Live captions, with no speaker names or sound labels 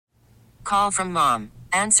call from mom.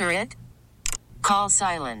 Answer it. Call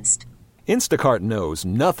silenced. Instacart knows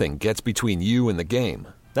nothing gets between you and the game.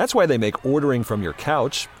 That's why they make ordering from your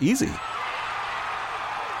couch easy.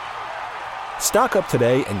 Stock up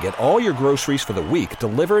today and get all your groceries for the week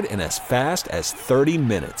delivered in as fast as 30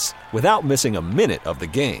 minutes without missing a minute of the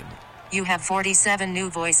game. You have 47 new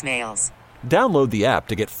voicemails. Download the app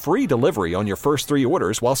to get free delivery on your first 3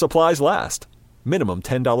 orders while supplies last. Minimum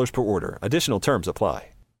 $10 per order. Additional terms apply.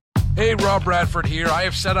 Hey, Rob Bradford here. I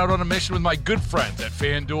have set out on a mission with my good friends at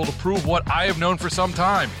FanDuel to prove what I have known for some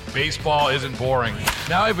time. Baseball isn't boring.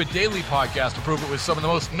 Now I have a daily podcast to prove it with some of the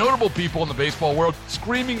most notable people in the baseball world,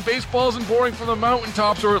 screaming baseball isn't boring from the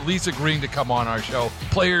mountaintops, or at least agreeing to come on our show.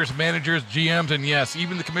 Players, managers, GMs, and yes,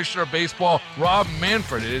 even the commissioner of baseball, Rob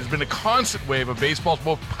Manfred. It has been a constant wave of baseball's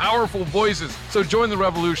most powerful voices. So join the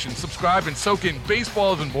revolution. Subscribe and soak in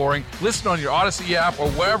Baseball Isn't Boring. Listen on your Odyssey app or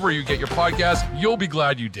wherever you get your podcasts. You'll be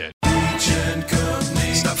glad you did. Beach and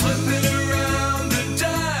Company. Stop flipping around the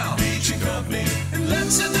dial. Beach and Company. And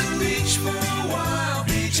let's hit the beach for a while.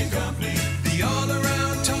 Beach and Company. The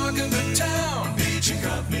all-around talk of the town. Beach and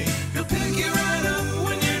Company. He'll pick you right up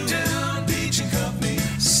when you're down. Beach and Company.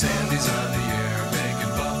 Sandy's on the air,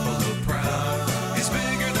 making Buffalo proud. He's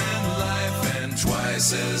bigger than life and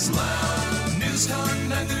twice as loud. News Talk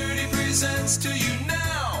 930 presents to you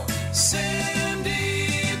now,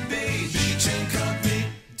 Sandy Beach and Company.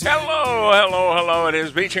 Hello. It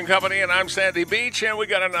is Beach and Company, and I'm Sandy Beach, and we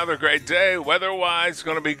got another great day. Weather-wise, it's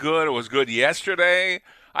going to be good. It was good yesterday.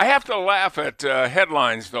 I have to laugh at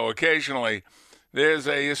headlines, though, occasionally. There's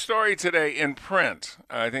a story today in print.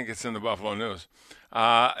 I think it's in the Buffalo News.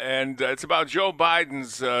 And it's about Joe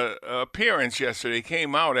Biden's appearance yesterday. He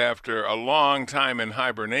came out after a long time in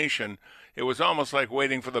hibernation. It was almost like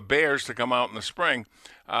waiting for the bears to come out in the spring.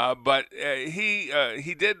 But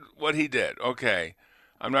he did what he did. Okay.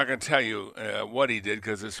 I'm not going to tell you what he did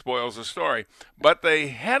because it spoils the story. But the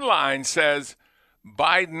headline says,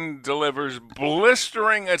 Biden delivers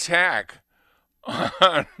blistering attack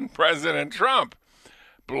on President Trump.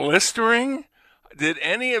 Blistering? Did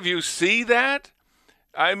any of you see that?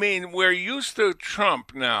 I mean, we're used to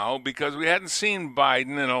Trump now because we hadn't seen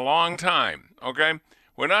Biden in a long time, okay?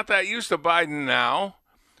 We're not that used to Biden now.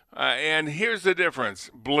 And here's the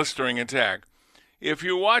difference, blistering attack. If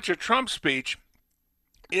you watch a Trump speech,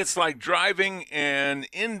 it's like driving an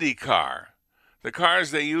Indy car, the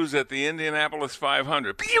cars they use at the Indianapolis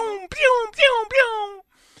 500. Pew, pew, pew, pew.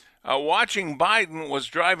 Watching Biden was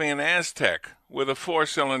driving an Aztec with a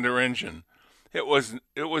 4-cylinder engine. It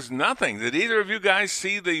was nothing. Did either of you guys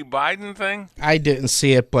see the Biden thing? I didn't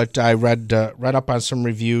see it, but I read up on some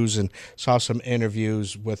reviews and saw some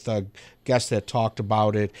interviews with guests that talked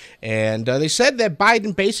about it, and they said that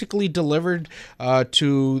Biden basically delivered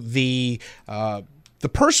to the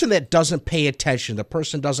person that doesn't pay attention, the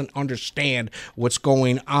person doesn't understand what's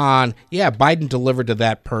going on. Yeah, Biden delivered to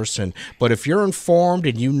that person. But if you're informed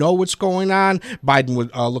and you know what's going on, Biden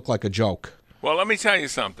would look like a joke. Well, let me tell you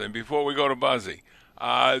something before we go to Buzzy.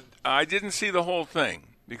 I didn't see the whole thing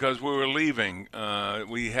because we were leaving.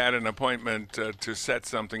 We had an appointment to set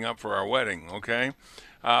something up for our wedding, okay?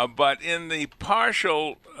 But in the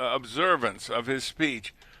partial observance of his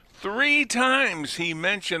speech, 3 times he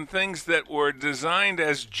mentioned things that were designed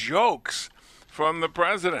as jokes from the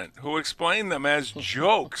president, who explained them as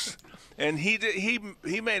jokes. And he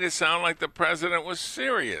made it sound like the president was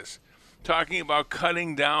serious, talking about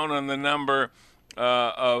cutting down on the number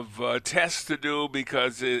of tests to do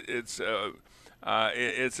because it's a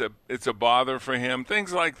bother for him.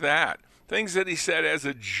 Things like that. Things that he said as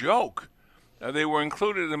a joke. They were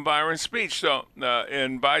included in Biden's speech.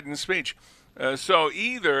 In Biden's speech. So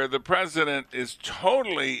either the president is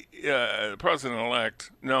totally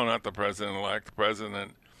president-elect. No, not the president-elect. The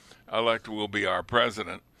president-elect will be our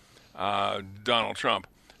president, Donald Trump.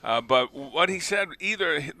 But what he said,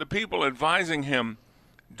 either the people advising him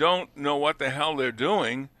don't know what the hell they're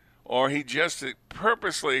doing, or he just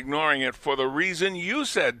purposely ignoring it for the reason you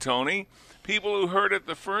said, Tony. People who heard it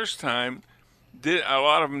the first time, a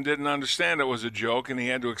lot of them didn't understand it was a joke, and he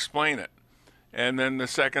had to explain it. And then the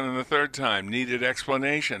second and the third time needed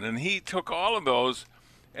explanation. And he took all of those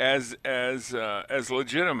as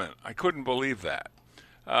legitimate. I couldn't believe that.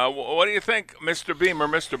 What do you think, Mr. Beamer,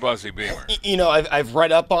 Mr. Buzzy Beamer? You know, I've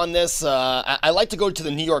read up on this. I like to go to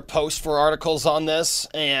the New York Post for articles on this,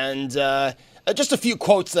 and just a few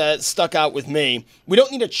quotes that stuck out with me. We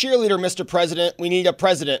don't need a cheerleader, Mr. President. We need a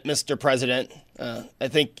president, Mr. President. I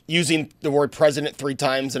think using the word president 3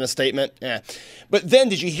 times in a statement. But then,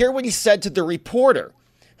 did you hear what he said to the reporter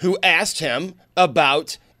who asked him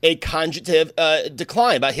about a cognitive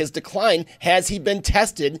decline, about his decline. Has he been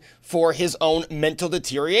tested for his own mental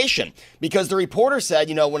deterioration? Because the reporter said,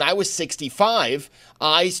 when I was 65,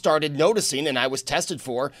 I started noticing and I was tested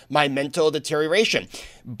for my mental deterioration.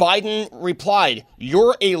 Biden replied,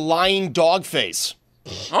 "You're a lying dog face."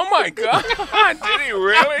 Oh, my God. Did he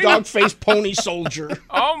really? Dog face pony soldier.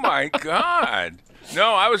 Oh, my God.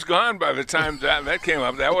 No, I was gone by the time that came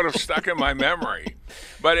up. That would have stuck in my memory.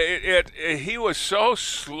 But he was so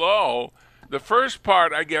slow. The first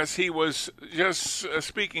part, I guess, he was just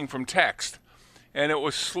speaking from text. And it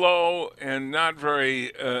was slow and not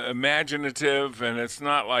very imaginative. And it's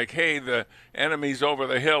not like, hey, the enemy's over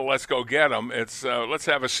the hill, let's go get them. It's let's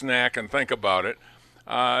have a snack and think about it.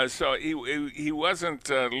 So he wasn't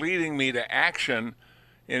leading me to action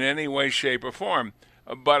in any way, shape, or form.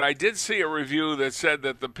 But I did see a review that said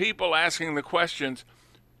that the people asking the questions,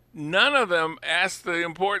 none of them asked the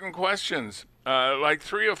important questions. Like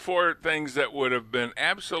 3 or 4 things that would have been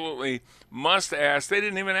absolutely must ask, they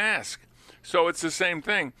didn't even ask. So it's the same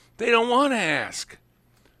thing. They don't want to ask.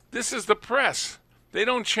 This is the press. They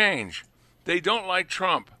don't change. They don't like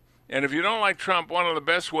Trump. And if you don't like Trump, one of the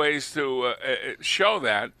best ways to show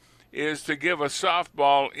that is to give a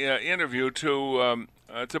softball interview to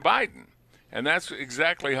Biden. And that's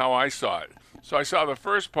exactly how I saw it. So I saw the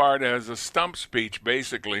first part as a stump speech,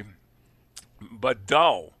 basically, but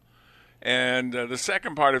dull. And the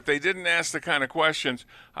second part, if they didn't ask the kind of questions,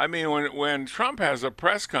 I mean, when Trump has a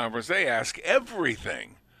press conference, they ask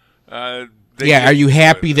everything. Are you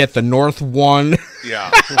happy that the North won?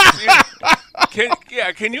 Yeah.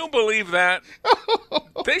 Can you believe that?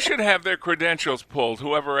 They should have their credentials pulled,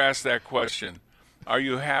 whoever asked that question. Are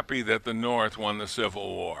you happy that the North won the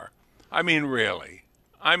Civil War? I mean, really.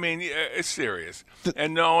 I mean, it's serious.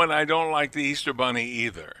 And I don't like the Easter Bunny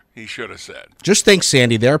either, he should have said. Just think,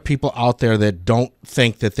 Sandy, there are people out there that don't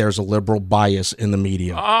think that there's a liberal bias in the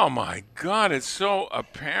media. Oh, my God, it's so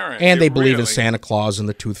apparent. And they believe in Santa Claus and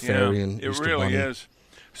the Tooth Fairy and Easter Bunny. It really is.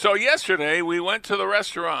 So yesterday, we went to the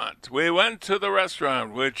restaurant.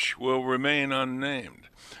 Which will remain unnamed.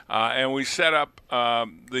 And we set up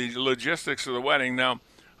the logistics of the wedding. Now,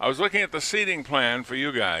 I was looking at the seating plan for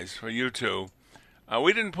you guys, for you two.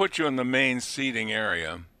 We didn't put you in the main seating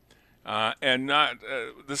area. And not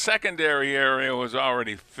the secondary area was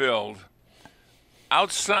already filled.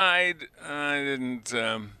 Outside, I didn't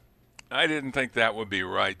think that would be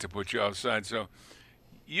right to put you outside. So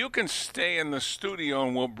you can stay in the studio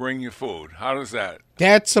and we'll bring you food. How does that?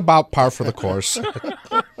 That's about par for the course.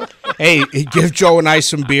 Hey, give Joe and I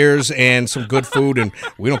some beers and some good food, and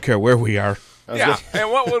we don't care where we are. Yeah, and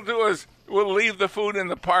what we'll do is we'll leave the food in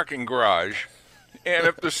the parking garage. And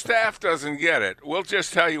if the staff doesn't get it, we'll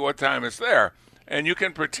just tell you what time it's there. And you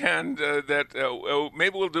can pretend that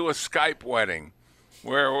maybe we'll do a Skype wedding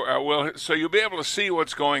where so you'll be able to see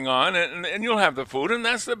what's going on, and you'll have the food, and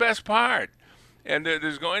that's the best part. And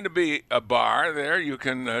there's going to be a bar there. You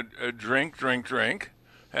can drink.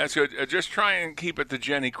 That's good. Just try and keep it to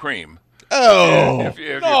Jenny Cream. Oh,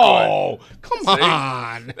 if no. Come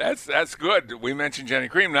on. That's good. We mentioned Jenny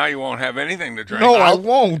Cream. Now you won't have anything to drink. No, I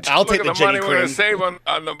won't. I'll take the Jenny Jenny Cream. We're going to save on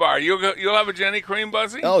the bar. You'll have a Jenny Cream,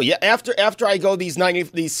 Buzzy? Oh, yeah. After I go these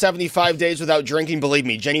 75 days without drinking, believe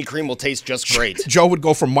me, Jenny Cream will taste just great. Joe would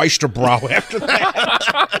go for Meisterbrow after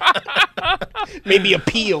that. Maybe a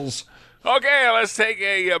Peels. Okay, let's take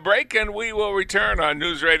a break, and we will return on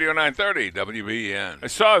News Radio 930 WBEN. I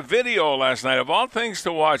saw a video last night of all things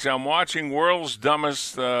to watch. I'm watching World's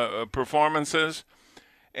Dumbest Performances,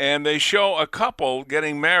 and they show a couple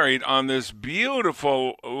getting married on this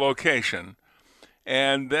beautiful location,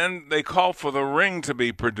 and then they call for the ring to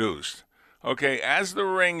be produced. Okay, as the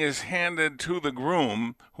ring is handed to the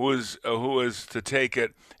groom, who is to take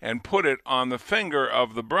it and put it on the finger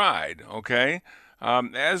of the bride, okay?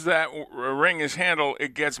 As that ring is handled,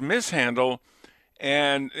 it gets mishandled,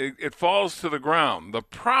 and it falls to the ground. The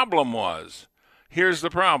problem was, here's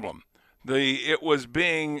the problem. It was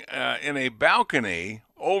being in a balcony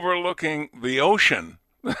overlooking the ocean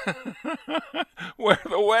where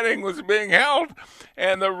the wedding was being held,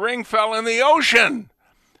 and the ring fell in the ocean.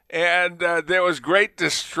 And there was great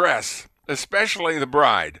distress, especially the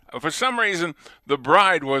bride. For some reason, the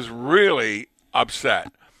bride was really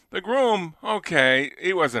upset. The groom, okay,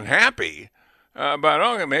 he wasn't happy, but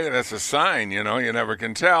okay, maybe that's a sign, you never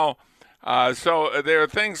can tell. So there are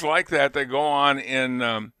things like that go on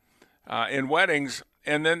in weddings.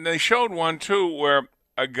 And then they showed one, too, where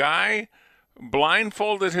a guy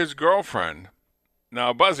blindfolded his girlfriend.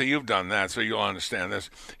 Now, Buzzy, you've done that, so you'll understand this.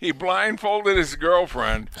 He blindfolded his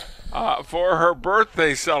girlfriend for her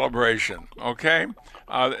birthday celebration, okay?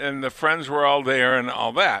 and the friends were all there and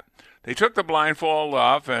all that. They took the blindfold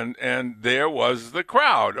off, and there was the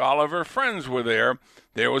crowd. All of her friends were there.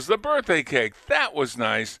 There was the birthday cake. That was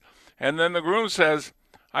nice. And then the groom says,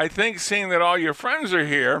 I think seeing that all your friends are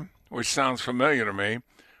here, which sounds familiar to me,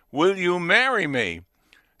 will you marry me?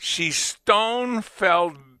 She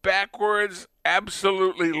fell backwards,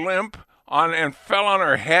 absolutely limp, and fell on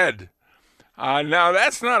her head. Now,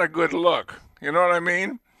 that's not a good look. You know what I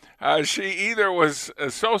mean? She either was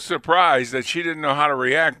so surprised that she didn't know how to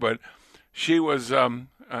react, but she was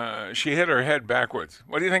she hit her head backwards.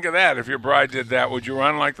 What do you think of that? If your bride did that, would you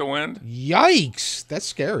run like the wind? Yikes. That's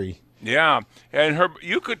scary. Yeah, and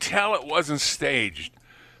you could tell it wasn't staged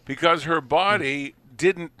because her body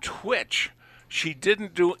didn't twitch. She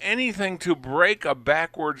didn't do anything to break a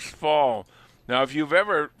backwards fall. Now, if you've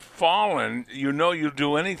ever fallen, you know you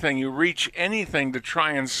do anything, you reach anything to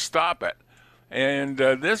try and stop it. And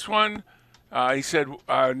this one, he said,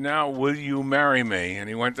 now will you marry me? And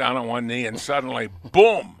he went down on one knee and suddenly,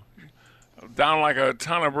 boom, down like a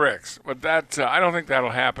ton of bricks. But that I don't think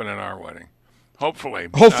that'll happen in our wedding. Hopefully.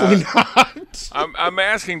 Hopefully not. I'm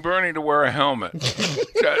asking Bernie to wear a helmet.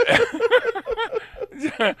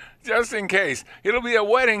 Just in case. It'll be a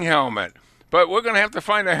wedding helmet. But we're going to have to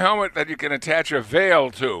find a helmet that you can attach a veil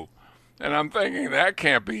to. And I'm thinking that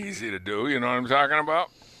can't be easy to do. You know what I'm talking about?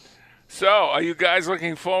 So, are you guys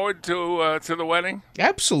looking forward to the wedding?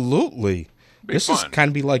 Absolutely. This fun. is kind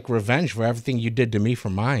of be like revenge for everything you did to me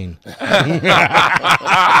for mine.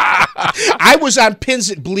 I was on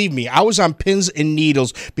pins, believe me, I was on pins and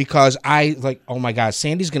needles because oh my God,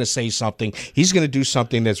 Sandy's going to say something. He's going to do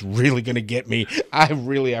something that's really going to get me. I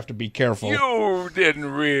really have to be careful. You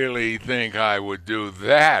didn't really think I would do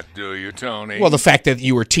that, do you, Tony? Well, the fact that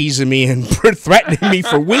you were teasing me and threatening me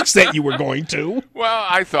for weeks that you were going to. Well,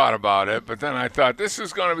 I thought about it, but then I thought this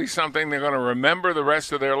is going to be something they're going to remember the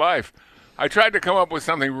rest of their life. I tried to come up with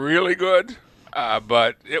something really good,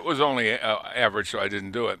 but it was only average, so I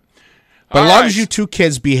didn't do it. But as long as you two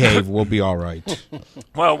kids behave, we'll be all right.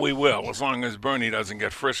 Well, we will, as long as Bernie doesn't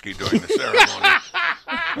get frisky during the ceremony.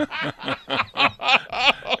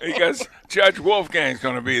 Because Judge Wolfgang's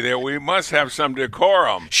going to be there. We must have some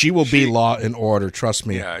decorum. She will be law and order, trust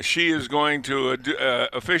me. Yeah, she is going to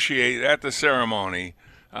officiate at the ceremony.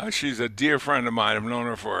 She's a dear friend of mine. I've known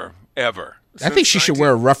her forever. I think she should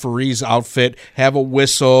wear a referee's outfit, have a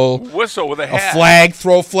whistle. Whistle with a hat. A flag,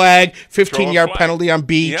 throw a flag, 15-yard penalty on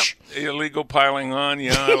beach. Yep. Illegal piling on,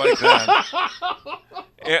 yeah, I like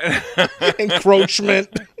that. Encroachment.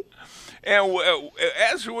 And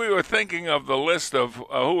as we were thinking of the list of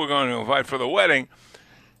who we're going to invite for the wedding,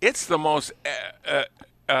 it's the most,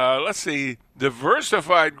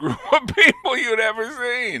 diversified group of people you'd ever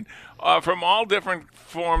seen. From all different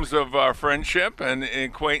forms of friendship and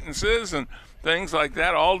acquaintances and things like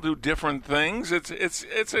that, all do different things. It's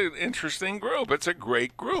an interesting group. It's a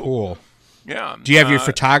great group. Cool. Yeah. Do you have your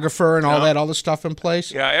photographer and all the stuff in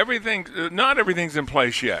place? Yeah, everything. Not everything's in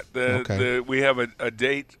place yet. We have a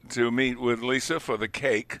date to meet with Lisa for the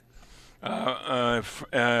cake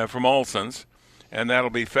from Olson's, and that'll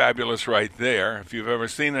be fabulous right there. If you've ever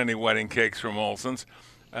seen any wedding cakes from Olson's,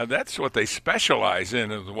 that's what they specialize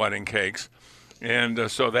in, is wedding cakes. And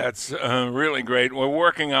so that's really great. We're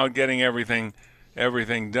working out getting everything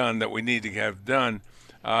done that we need to have done.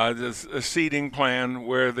 There's a seating plan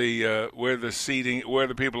where the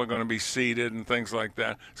people are going to be seated and things like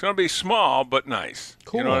that. It's going to be small but nice.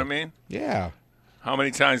 Cool. You know what I mean? Yeah. How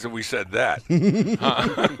many times have we said that?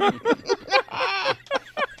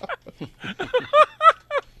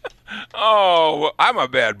 Oh, I'm a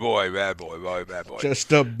bad boy.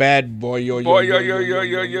 Just a bad boy. Yo.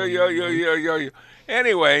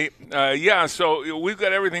 Anyway, so we've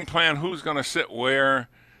got everything planned. Who's going to sit where,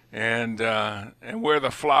 and where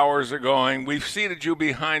the flowers are going. We've seated you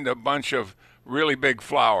behind a bunch of really big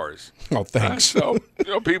flowers. Oh, thanks. So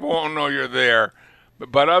people won't know you're there.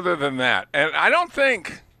 But other than that, and I don't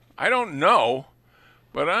think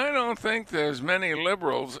there's many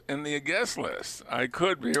liberals in the guest list. I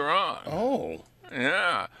could be wrong. Oh.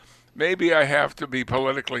 Yeah. Maybe I have to be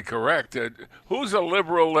politically correct. Who's a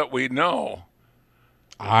liberal that we know?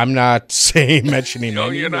 I'm not mentioning No,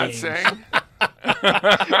 any you're not names. saying?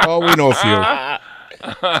 Oh, we know a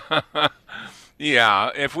few. Yeah,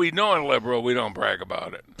 if we know a liberal, we don't brag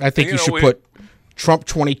about it. I think you should put Trump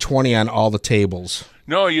 2020 on all the tables.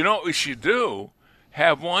 No, you know what we should do?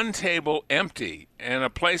 Have one table empty and a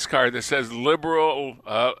place card that says liberal,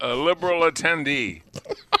 a liberal attendee.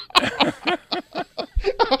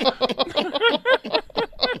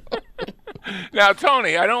 Now,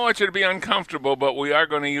 Tony, I don't want you to be uncomfortable, but we are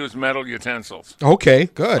going to use metal utensils. Okay,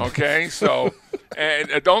 good. Okay, so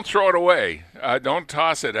And don't throw it away. Don't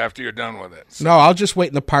toss it after you're done with it. So, No, I'll just wait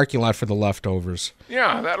in the parking lot for the leftovers.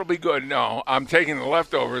 yeah, that'll be good. No, I'm taking the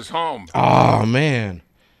leftovers home. Oh, man.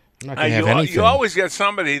 I'm not going to have anything. You always get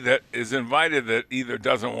somebody that is invited that either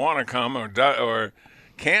doesn't want to come or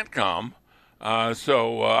can't come.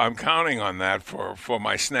 So I'm counting on that for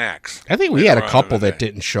my snacks. I think we had a couple that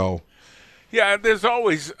didn't show. Yeah, there's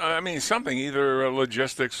always, something, either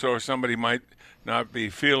logistics or somebody might not be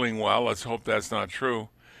feeling well. Let's hope that's not true.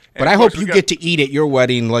 But I hope you get to eat at your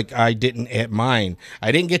wedding like I didn't at mine.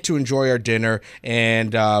 I didn't get to enjoy our dinner,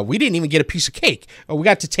 and we didn't even get a piece of cake. We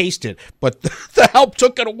got to taste it, but the help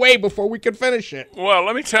took it away before we could finish it. Well,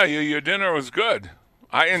 let me tell you, your dinner was good.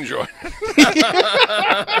 I enjoyed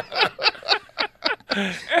it.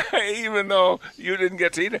 Even though you didn't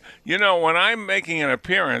get to eat it. You know, when I'm making an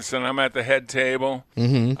appearance and I'm at the head table,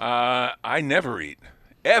 I never eat,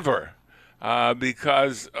 ever.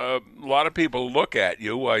 Because a lot of people look at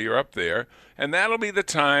you while you're up there, and that'll be the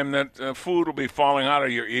time that food will be falling out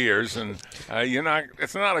of your ears, and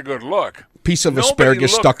it's not a good look. Piece of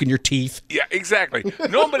asparagus stuck in your teeth. Yeah, exactly.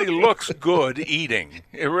 Nobody looks good eating.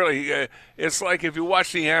 It really, it's like if you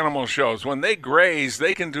watch the animal shows, when they graze,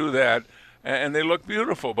 they can do that, and they look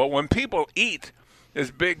beautiful. But when people eat, there's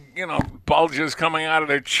big, bulges coming out of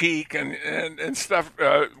their cheek and stuff,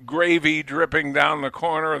 gravy dripping down the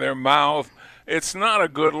corner of their mouth. It's not a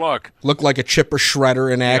good look. Look like a chipper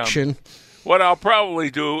shredder in action. Yeah. What I'll probably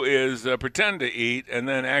do is pretend to eat and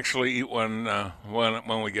then actually eat when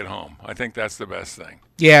we get home. I think that's the best thing.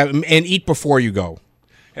 Yeah, and eat before you go.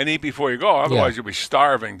 And eat before you go. Otherwise, you'll be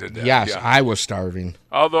starving to death. Yes, yeah. I was starving.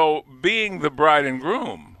 Although, being the bride and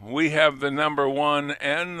groom, we have the number 1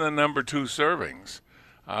 and the number 2 servings.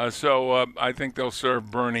 So I think they'll serve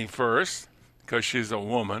Bernie first because she's a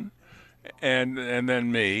woman, and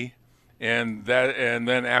then me, and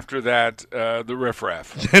then after that the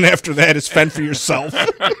riffraff. And after that, it's fend for yourself.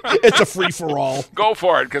 It's a free for all. Go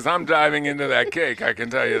for it, because I'm diving into that cake. I can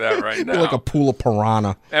tell you that right now. You're like a pool of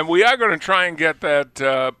piranha. And we are going to try and get that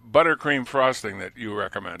buttercream frosting that you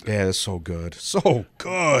recommended. Yeah, it's so good, so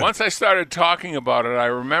good. Once I started talking about it, I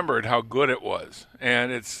remembered how good it was,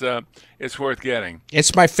 and it's worth getting.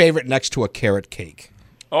 It's my favorite next to a carrot cake.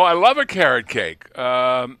 Oh, I love a carrot cake.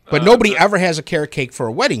 But nobody ever has a carrot cake for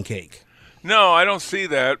a wedding cake. No, I don't see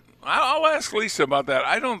that. I'll ask Lisa about that.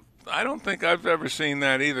 I don't think I've ever seen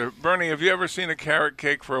that either. Bernie, have you ever seen a carrot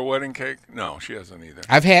cake for a wedding cake? No, she hasn't either.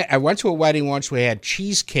 I went to a wedding once. We had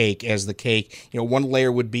cheesecake as the cake. One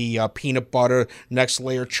layer would be peanut butter, next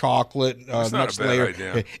layer chocolate, That's not next a bad layer.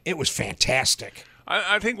 idea. It was fantastic.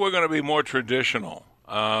 I think we're going to be more traditional.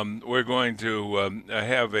 We're going to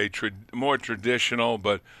have a more traditional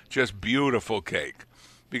but just beautiful cake,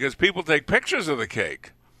 because people take pictures of the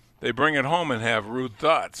cake. They bring it home and have rude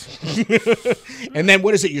thoughts. And then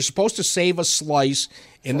what is it? You're supposed to save a slice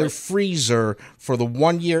in the freezer for the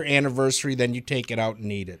 1-year anniversary, then you take it out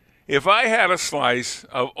and eat it. If I had a slice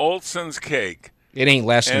of Olson's cake It ain't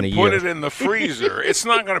lasting a and year. put it in the freezer, it's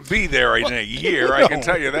not going to be there in a year. I can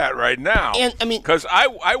tell you that right now. And, I mean, because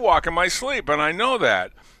I walk in my sleep, and I know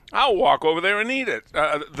that. I'll walk over there and eat it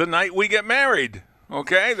the night we get married.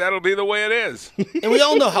 Okay, that'll be the way it is. And we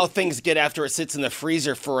all know how things get after it sits in the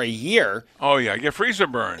freezer for a year. Oh, yeah, get freezer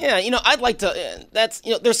burn. Yeah, I'd like to,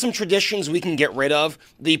 there's some traditions we can get rid of.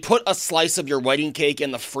 The put a slice of your wedding cake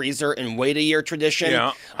in the freezer and wait a year tradition.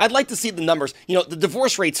 Yeah. I'd like to see the numbers. The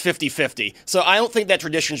divorce rate's 50-50, so I don't think that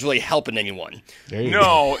tradition's really helping anyone.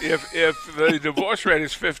 No, if the divorce rate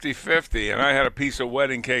is 50-50 and I had a piece of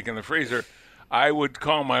wedding cake in the freezer, I would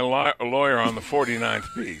call my lawyer on the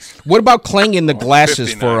 49th piece. What about clanging the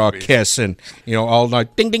glasses for a 59th piece. kiss and, all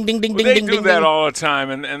night, ding, ding, ding, ding, Well, ding, they ding, do ding, that ding. all the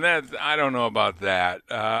time, and that I don't know about that.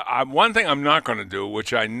 One thing I'm not going to do,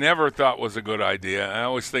 which I never thought was a good idea, I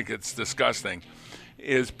always think it's disgusting,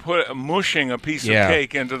 is mushing a piece of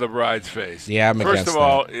cake into the bride's face. Yeah, I'm First against of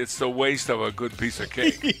all, that. it's the waste of a good piece of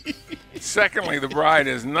cake. Secondly, the bride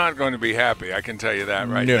is not going to be happy, I can tell you that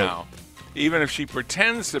right now. Even if she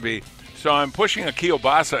pretends to be. So I'm pushing a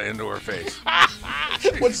kielbasa into her face.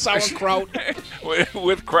 With sauerkraut.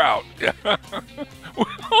 with kraut.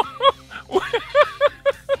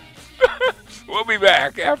 We'll be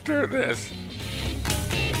back after this.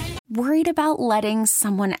 Worried about letting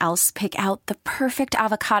someone else pick out the perfect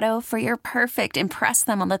avocado for your perfect impress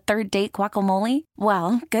them on the third date guacamole?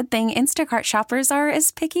 Well, good thing Instacart shoppers are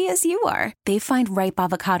as picky as you are. They find ripe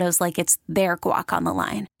avocados like it's their guac on the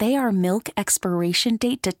line. They are milk expiration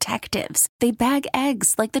date detectives. They bag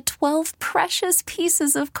eggs like the 12 precious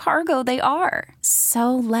pieces of cargo they are.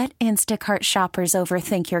 So let Instacart shoppers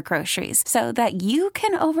overthink your groceries so that you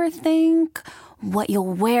can overthink what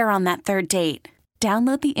you'll wear on that third date.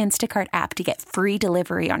 Download the Instacart app to get free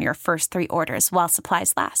delivery on your first 3 orders while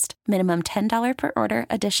supplies last. Minimum $10 per order.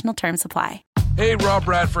 Additional terms apply. Hey, Rob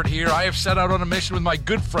Bradford here. I have set out on a mission with my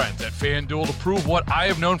good friends at FanDuel to prove what I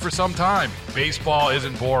have known for some time. Baseball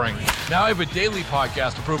isn't boring. Now I have a daily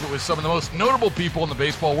podcast to prove it with some of the most notable people in the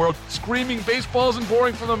baseball world, screaming baseball isn't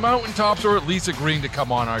boring from the mountaintops, or at least agreeing to come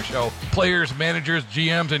on our show. Players, managers,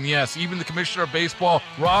 GMs, and yes, even the commissioner of baseball,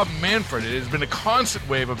 Rob Manfred. It has been a constant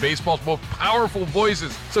wave of baseball's most powerful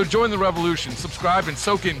voices. So join the revolution. Subscribe and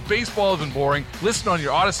soak in Baseball Isn't Boring. Listen on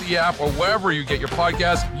your Odyssey app or wherever you get your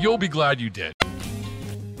podcasts. You'll be glad you did.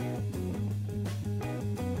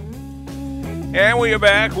 And we are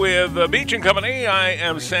back with Beach and Company. I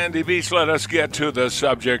am Sandy Beach. Let us get to the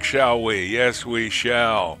subject, shall we? Yes, we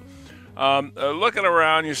shall. Looking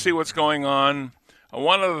around, you see what's going on.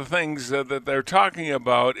 One of the things that they're talking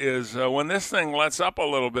about is when this thing lets up a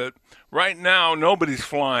little bit, right now nobody's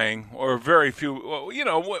flying, or very few. Well, you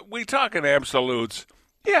know, we talk in absolutes.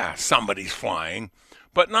 Yeah, somebody's flying,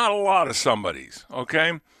 but not a lot of somebodies,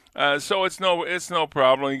 okay? So it's no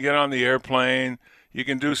problem. You get on the airplane. You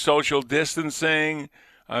can do social distancing.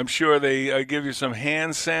 I'm sure they give you some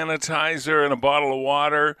hand sanitizer and a bottle of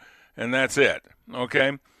water, and that's it,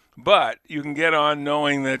 okay? But you can get on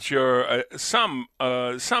knowing that you're some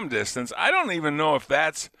distance. I don't even know if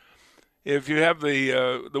you have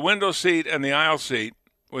the window seat and the aisle seat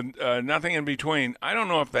with nothing in between. I don't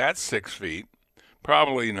know if that's 6 feet.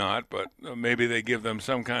 Probably not, but maybe they give them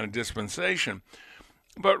some kind of dispensation.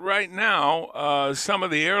 But right now, some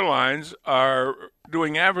of the airlines are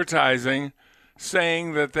doing advertising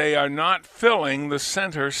saying that they are not filling the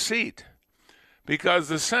center seat. Because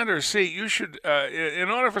the center seat, you should, in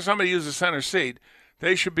order for somebody to use the center seat,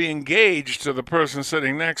 they should be engaged to the person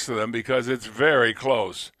sitting next to them because it's very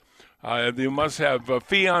close. You must have a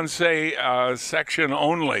fiance section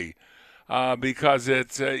only because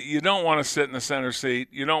you don't want to sit in the center seat.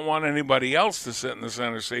 You don't want anybody else to sit in the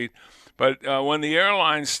center seat. But when the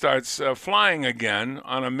airline starts flying again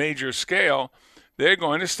on a major scale, they're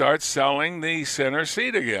going to start selling the center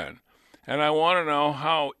seat again. And I want to know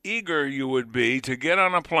how eager you would be to get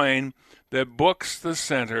on a plane that books the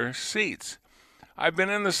center seats. I've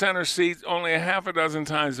been in the center seat only a half a dozen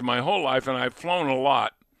times in my whole life, and I've flown a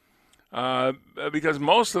lot because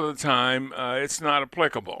most of the time it's not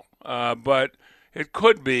applicable. But it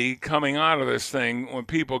could be coming out of this thing when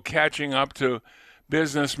people catching up to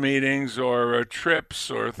business meetings or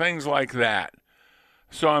trips or things like that.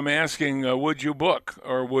 So I'm asking, would you book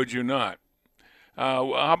or would you not?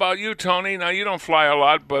 How about you, Tony? Now, you don't fly a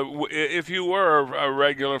lot, but if you were a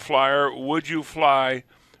regular flyer, would you fly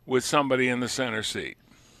with somebody in the center seat?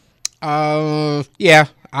 Yeah,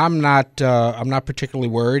 I'm not particularly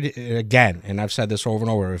worried. Again, and I've said this over and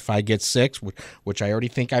over, if I get sick, which I already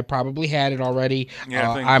think I probably had it already,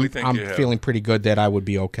 I'm feeling pretty good that I would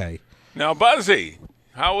be okay. Now, Buzzy,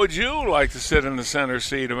 how would you like to sit in the center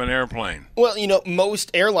seat of an airplane? Well, you know,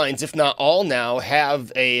 most airlines, if not all now,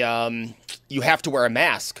 have you have to wear a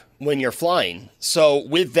mask when you're flying. So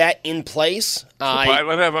with that in place... Does the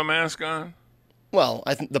pilot have a mask on? Well,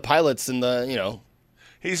 I think the pilot's in the,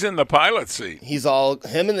 He's in the pilot seat.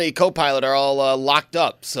 Him and the co-pilot are all locked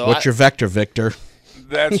up. So what's your vector, Victor?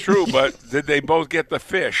 That's true, but did they both get the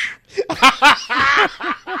fish?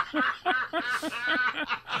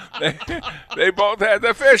 They both had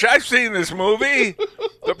the fish. I've seen this movie.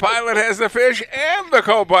 The pilot has the fish and the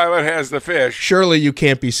co-pilot has the fish. Surely you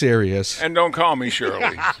can't be serious. And don't call me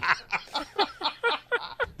Shirley.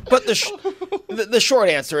 But the short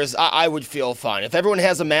answer is I would feel fine. If everyone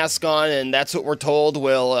has a mask on and that's what we're told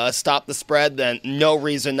will stop the spread, then no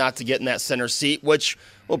reason not to get in that center seat, which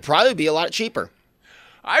will probably be a lot cheaper.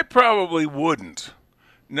 I probably wouldn't.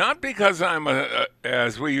 Not because I'm,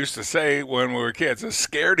 as we used to say when we were kids, a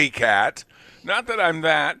scaredy cat. Not that I'm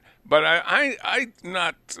that, but I'm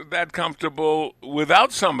not that comfortable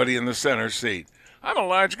without somebody in the center seat. I'm a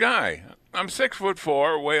large guy. I'm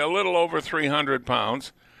 6'4", weigh a little over 300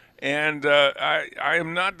 pounds, and I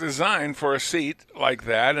am not designed for a seat like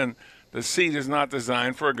that, and the seat is not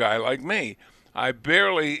designed for a guy like me. I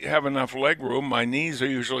barely have enough leg room. My knees are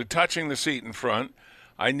usually touching the seat in front.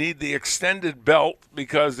 I need the extended belt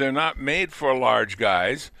because they're not made for large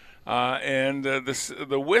guys. And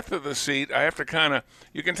the width of the seat, I have to kind of,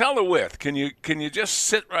 you can tell the width. Can you just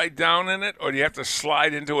sit right down in it, or do you have to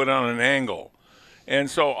slide into it on an angle?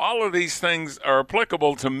 And so all of these things are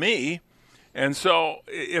applicable to me. And so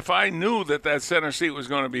if I knew that center seat was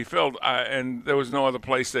going to be filled and there was no other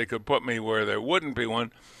place they could put me where there wouldn't be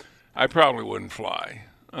one, I probably wouldn't fly.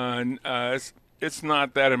 It's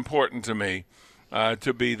not that important to me.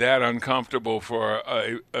 to be that uncomfortable for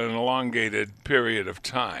an elongated period of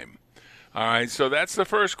time. All right, so that's the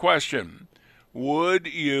first question. Would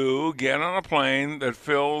you get on a plane that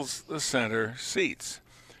fills the center seats?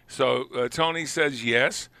 So Tony says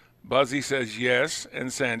yes, Buzzy says yes,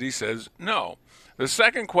 and Sandy says no. The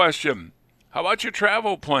second question, how about your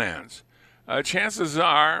travel plans? Chances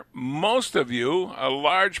are most of you, a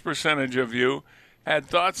large percentage of you, had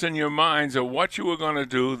thoughts in your minds of what you were going to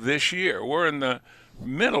do this year. We're in the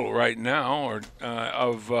middle right now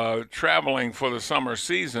of traveling for the summer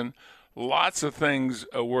season. Lots of things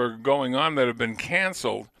were going on that have been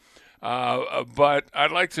canceled. But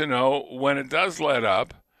I'd like to know, when it does let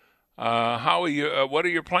up, how are you? What are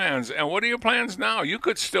your plans? And what are your plans now? You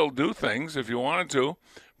could still do things if you wanted to,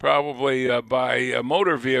 probably by a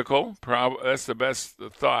motor vehicle. That's the best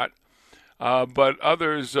thought. But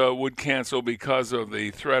others would cancel because of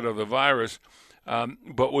the threat of the virus.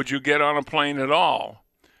 But would you get on a plane at all?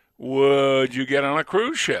 Would you get on a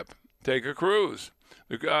cruise ship? Take a cruise?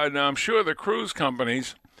 Now, I'm sure the cruise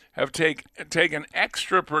companies have taken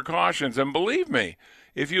extra precautions. And believe me,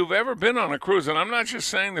 if you've ever been on a cruise, and I'm not just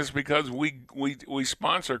saying this because we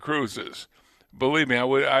sponsor cruises. Believe me,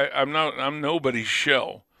 I'm nobody's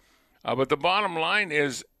shill. But the bottom line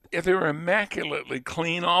is, they're immaculately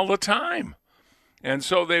clean all the time. And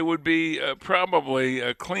so they would be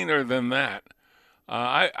probably cleaner than that.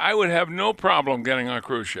 I would have no problem getting on a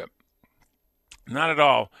cruise ship. Not at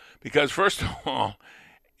all. Because first of all,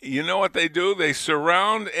 you know what they do? They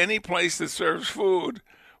surround any place that serves food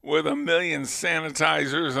with 1 million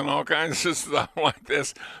sanitizers and all kinds of stuff like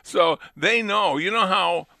this. So they know. You know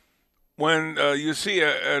how when you see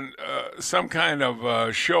some kind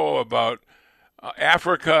of show about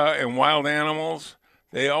Africa and wild animals,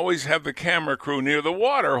 they always have the camera crew near the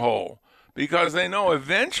water hole because they know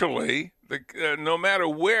eventually, no matter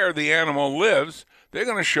where the animal lives, they're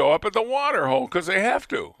going to show up at the water hole because they have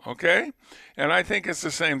to, okay? And I think it's the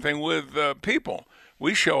same thing with people.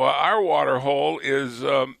 We show our water hole is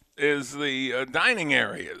the dining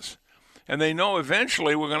areas. And they know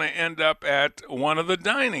eventually we're going to end up at one of the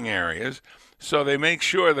dining areas. So they make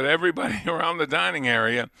sure that everybody around the dining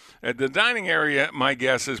area, my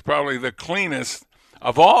guess, is probably the cleanest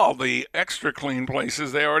of all the extra clean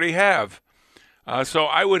places they already have. So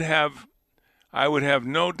I would have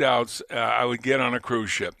no doubts I would get on a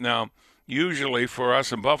cruise ship. Now, usually for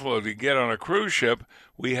us in Buffalo to get on a cruise ship,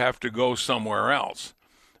 we have to go somewhere else.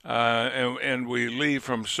 And we leave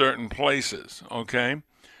from certain places, okay?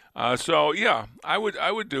 So yeah, I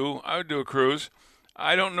would do a cruise.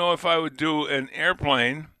 I don't know if I would do an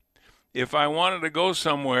airplane. If I wanted to go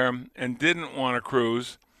somewhere and didn't want to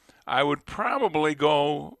cruise, I would probably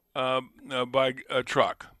go by a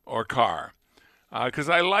truck or car because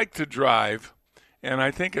I like to drive, and I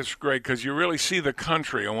think it's great because you really see the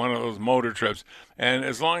country on one of those motor trips. And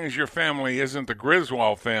as long as your family isn't the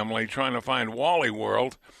Griswold family trying to find Wally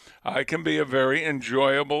World, it can be a very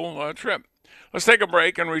enjoyable trip. Let's take a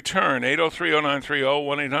break and return.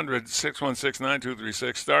 803-0930,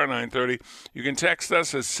 1-800-616-9236, star 930. You can text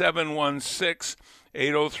us at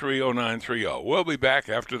 716-803-0930. We'll be back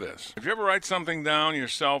after this. If you ever write something down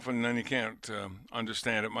yourself and then you can't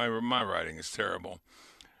understand it, my writing is terrible.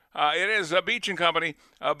 It is Beach & Company.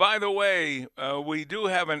 By the way, we do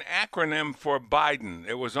have an acronym for Biden.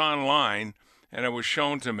 It was online, and it was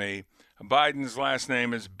shown to me. Biden's last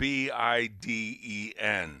name is B-I-D-E-N.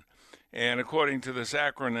 And according to this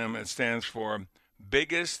acronym, it stands for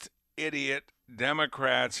Biggest Idiot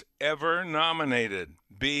Democrats Ever Nominated.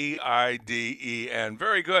 B-I-D-E-N.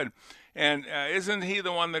 Very good. And isn't he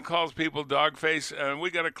the one that calls people dogface?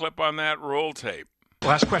 We got a clip on that. Roll tape.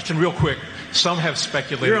 Last question real quick. Some have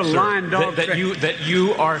speculated, You're a lying dog that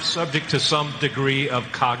you are subject to some degree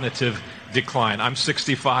of cognitive decline. I'm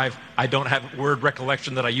 65. I don't have word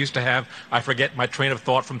recollection that I used to have. I forget my train of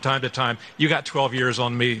thought from time to time. You got 12 years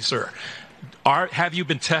on me, sir. Have you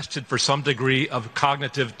been tested for some degree of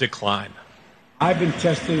cognitive decline? I've been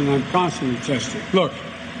tested and I'm constantly tested. Look,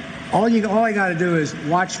 all I got to do is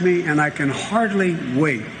watch me, and I can hardly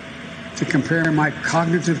wait to compare my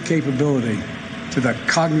cognitive capability to the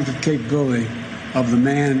cognitive capability of the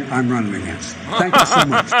man I'm running against. Thank you so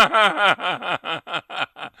much.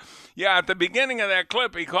 Yeah, at the beginning of that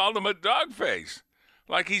clip, he called him a dog face,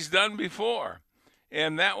 like he's done before.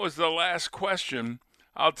 And that was the last question.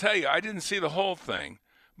 I'll tell you, I didn't see the whole thing,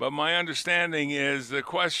 but my understanding is the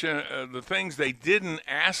question, the things they didn't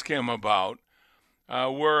ask him about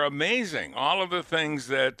were amazing. All of the things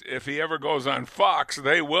that if he ever goes on Fox,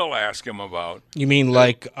 they will ask him about. You mean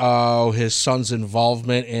like his son's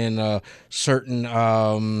involvement in certain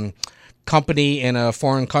company in a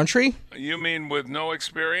foreign country. You mean with no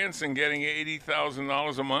experience and getting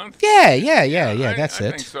 $80,000 a month? Yeah. That's I it.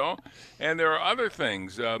 think so. And there are other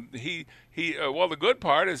things. Well, the good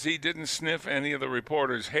part is he didn't sniff any of the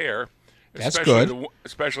reporters' hair. That's good.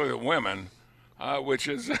 Especially the women, which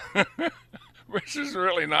is which is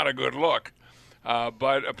really not a good look.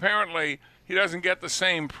 But apparently he doesn't get the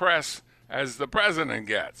same press as the president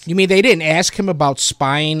gets. You mean they didn't ask him about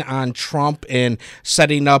spying on Trump and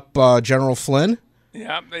setting up General Flynn?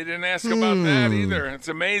 Yeah, they didn't ask about that either. It's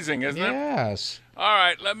amazing, isn't it? Yes. All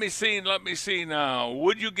right, let me see now.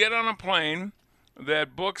 Would you get on a plane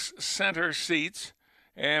that books center seats?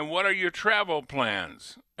 And what are your travel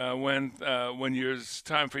plans when it's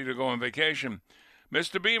time for you to go on vacation?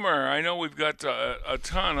 Mr. Beamer, I know we've got a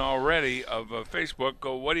ton already of Facebook.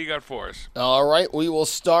 What do you got for us? All right, we will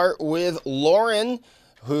start with Lauren,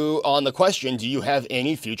 who, on the question, do you have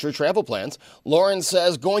any future travel plans? Lauren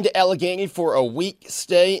says, going to Allegheny for a week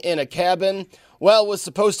stay in a cabin. Well, it was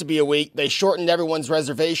supposed to be a week. They shortened everyone's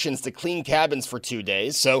reservations to clean cabins for 2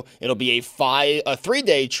 days, so it'll be a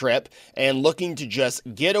 3-day trip, and looking to just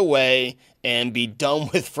get away and be done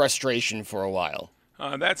with frustration for a while.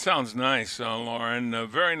 That sounds nice, Lauren.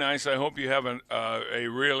 Very nice. I hope you have a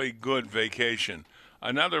really good vacation.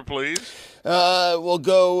 Another, please. We'll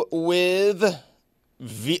go with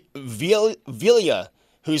Vilya,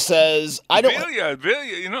 who says, I don't...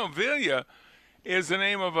 Vilya. You know, Vilya is the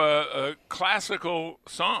name of a classical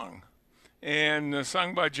song, and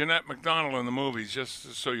sung by Jeanette MacDonald in the movies,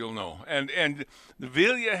 just so you'll know. And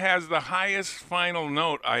Vilya has the highest final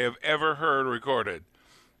note I have ever heard recorded,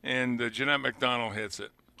 and Jeanette MacDonald hits it.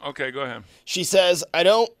 Okay, go ahead. She says, I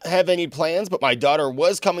don't have any plans, but my daughter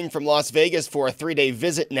was coming from Las Vegas for a 3-day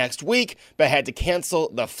visit next week, but had to cancel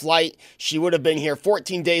the flight. She would have been here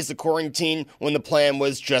 14 days of quarantine when the plan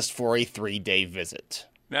was just for a 3-day visit.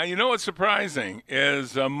 Now, you know what's surprising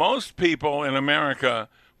is most people in America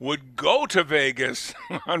would go to Vegas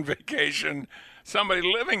on vacation. Somebody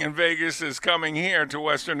living in Vegas is coming here to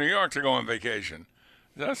Western New York to go on vacation.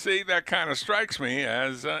 Now, see, that kind of strikes me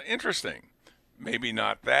as interesting. Maybe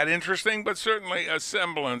not that interesting, but certainly a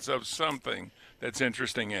semblance of something that's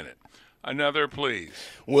interesting in it. Another, please.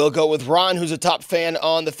 We'll go with Ron, who's a top fan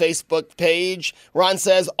on the Facebook page. Ron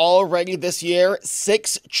says, already this year,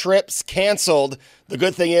 6 trips canceled. The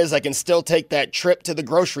good thing is I can still take that trip to the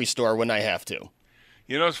grocery store when I have to.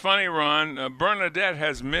 You know, it's funny, Ron. Bernadette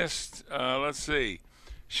has missed,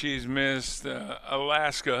 she's missed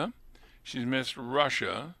Alaska. She's missed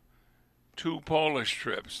Russia. 2 Polish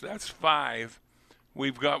trips. That's 5.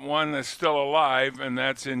 We've got one that's still alive, and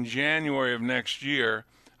that's in January of next year.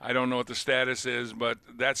 I don't know what the status is, but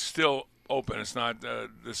that's still open. It's not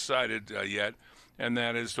decided yet, and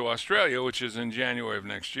that is to Australia, which is in January of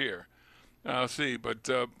next year. I'll see, but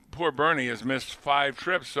poor Bernie has missed 5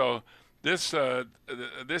 trips, so this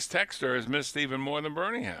texter has missed even more than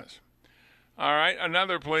Bernie has. All right,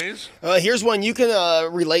 another, please. Here's one you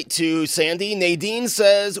can relate to, Sandy. Nadine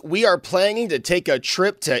says, we are planning to take a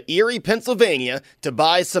trip to Erie, Pennsylvania to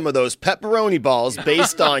buy some of those pepperoni balls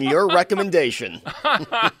based on your recommendation.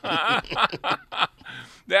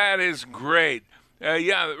 That is great.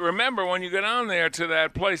 Yeah, remember, when you go down there to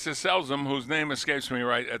that place that sells them, whose name escapes me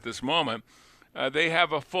right at this moment, they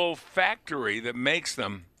have a full factory that makes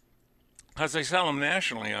them, because they sell them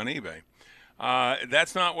nationally on eBay.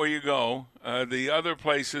 That's not where you go. The other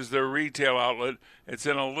place is their retail outlet. It's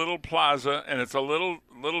in a little plaza, and it's a little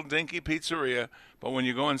dinky pizzeria. But when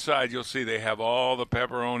you go inside, you'll see they have all the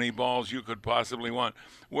pepperoni balls you could possibly want.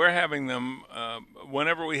 We're having them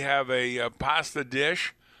whenever we have a pasta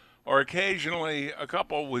dish, or occasionally a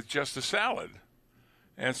couple with just a salad.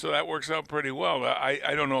 And so that works out pretty well.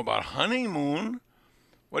 I don't know about honeymoon.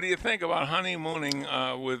 What do you think about honeymooning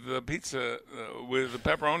with the pizza, with the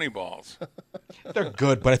pepperoni balls? They're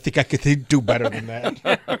good, but I think I could do better than that.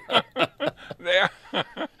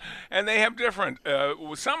 And they have different,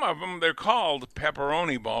 some of them, they're called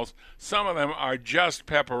pepperoni balls. Some of them are just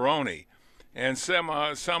pepperoni. And some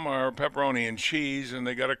are pepperoni and cheese, and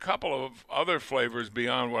they got a couple of other flavors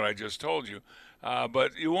beyond what I just told you.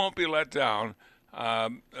 But you won't be let down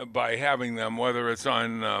by having them, whether it's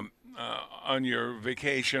on your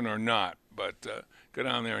vacation or not, but go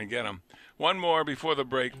down there and get them. One more before the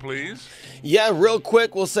break, please. Yeah, real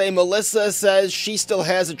quick, we'll say Melissa says she still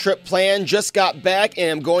has a trip planned, just got back, and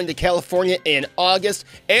I'm going to California in August.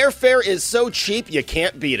 Airfare is so cheap, you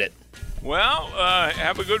can't beat it. Well,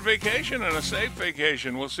 have a good vacation and a safe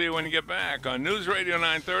vacation. We'll see you when you get back. On News Radio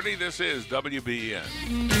 930, this is WBEN.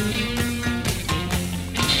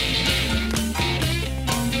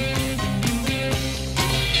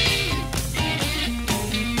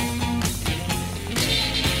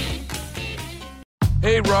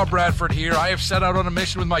 Hey, Rob Bradford here. I have set out on a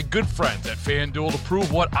mission with my good friends at FanDuel to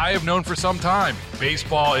prove what I have known for some time.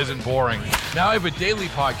 Baseball isn't boring. Now I have a daily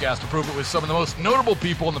podcast to prove it with some of the most notable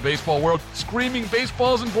people in the baseball world, screaming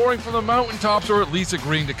baseball isn't boring from the mountaintops, or at least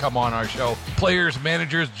agreeing to come on our show. Players,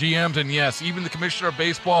 managers, GMs, and yes, even the commissioner of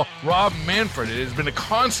baseball, Rob Manfred. It has been a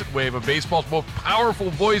constant wave of baseball's most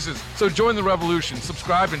powerful voices. So join the revolution.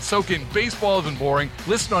 Subscribe and soak in Baseball Isn't Boring.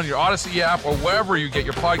 Listen on your Odyssey app or wherever you get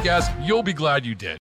your podcasts. You'll be glad you did.